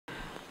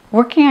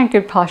working on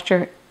good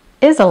posture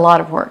is a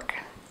lot of work.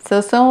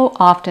 So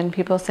often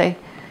people say,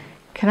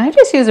 can I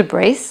just use a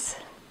brace?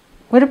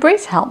 Would a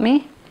brace help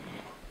me?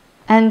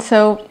 And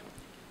so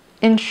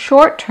in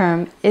short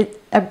term,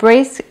 a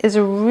brace is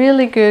a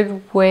really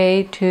good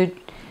way to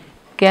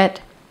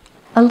get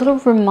a little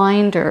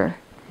reminder.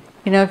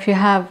 You know, if you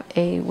have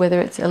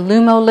whether it's a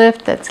Lumo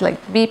lift that's like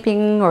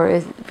beeping or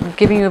is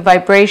giving you a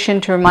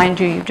vibration to remind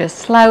you you've just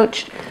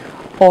slouched,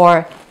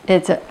 or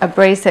it's a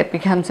brace that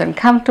becomes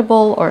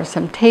uncomfortable, or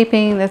some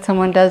taping that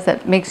someone does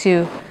that makes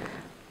you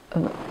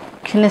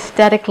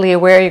kinesthetically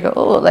aware. You go,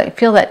 oh, I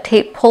feel that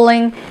tape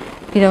pulling.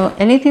 You know,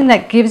 anything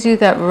that gives you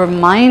that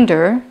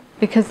reminder,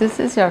 because this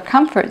is your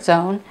comfort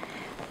zone,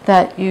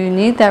 that you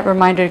need that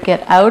reminder to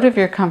get out of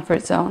your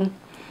comfort zone.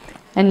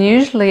 And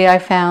usually I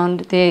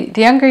found the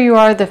younger you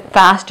are, the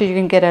faster you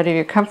can get out of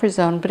your comfort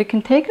zone, but it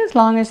can take as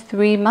long as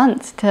 3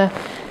 months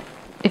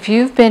if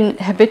you've been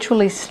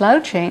habitually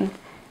slouching,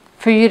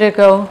 for you to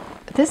go,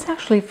 this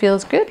actually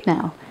feels good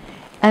now.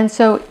 And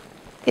so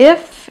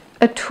if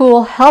a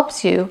tool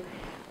helps you,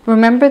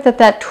 remember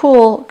that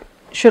tool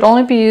should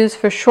only be used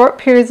for short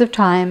periods of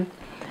time,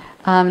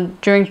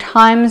 during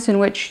times in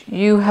which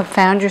you have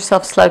found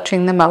yourself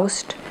slouching the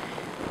most,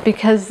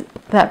 because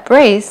that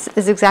brace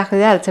is exactly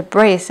that. It's a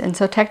brace, and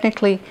so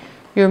technically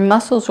your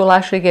muscles will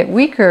actually get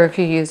weaker if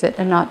you use it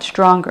and not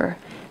stronger,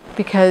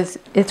 because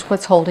it's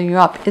what's holding you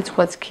up. It's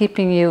what's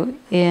keeping you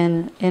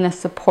in a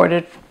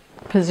supported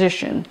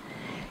position.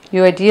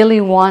 You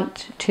ideally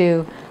want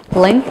to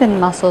lengthen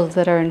muscles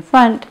that are in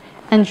front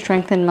and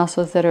strengthen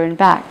muscles that are in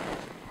back,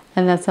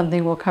 and that's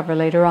something we'll cover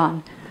later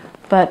on.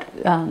 But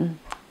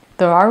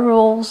there are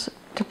rules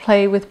to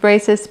play with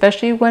braces,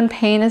 especially when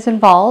pain is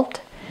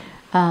involved.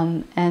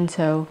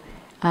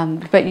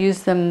 But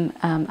use them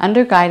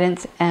under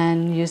guidance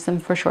and use them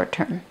for short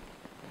term.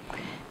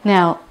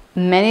 Now,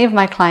 many of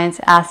my clients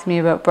ask me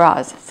about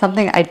bras,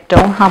 something I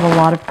don't have a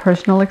lot of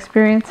personal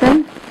experience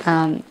in.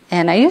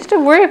 And I used to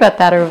worry about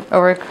that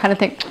or kind of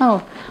think,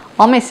 oh,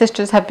 all my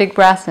sisters have big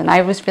breasts and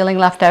I was feeling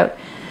left out.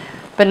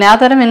 But now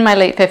that I'm in my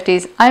late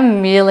 50s,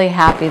 I'm really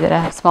happy that I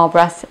have small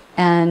breasts,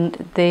 and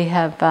they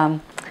have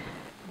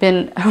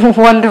been a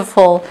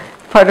wonderful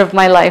part of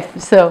my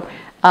life. So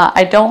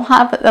I don't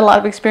have a lot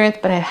of experience,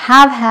 but I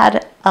have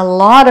had a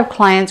lot of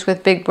clients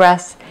with big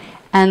breasts,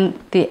 and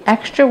the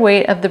extra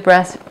weight of the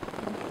breast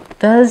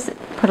does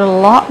put a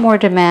lot more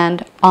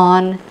demand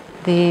on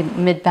the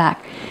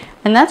mid-back.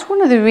 And that's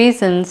one of the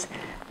reasons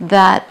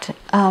that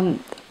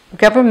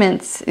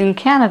governments in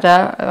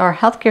Canada, our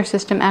healthcare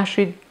system,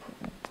 actually,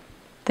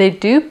 they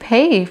do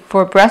pay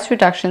for breast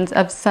reductions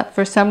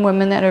for some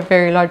women that are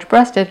very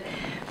large-breasted,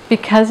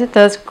 because it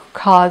does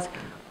cause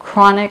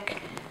chronic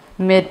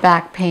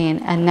mid-back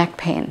pain and neck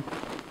pain.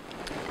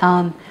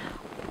 I'm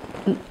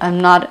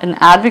not an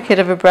advocate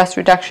of a breast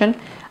reduction,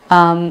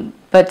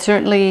 but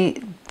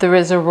certainly there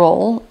is a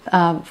role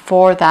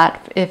for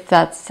that if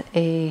that's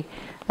a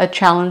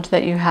challenge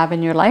that you have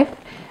in your life.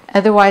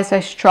 Otherwise,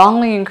 I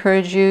strongly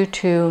encourage you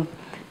to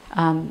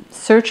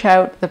search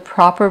out the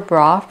proper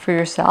bra for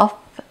yourself.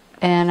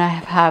 And I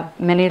have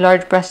many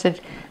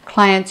large-breasted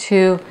clients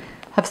who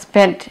have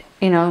spent,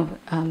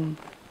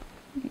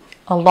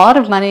 a lot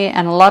of money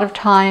and a lot of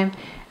time,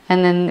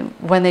 and then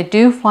when they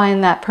do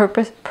find that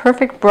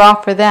perfect bra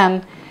for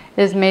them,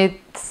 it has made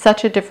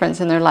such a difference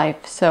in their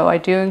life. So I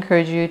do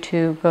encourage you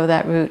to go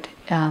that route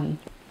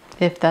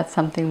if that's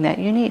something that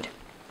you need.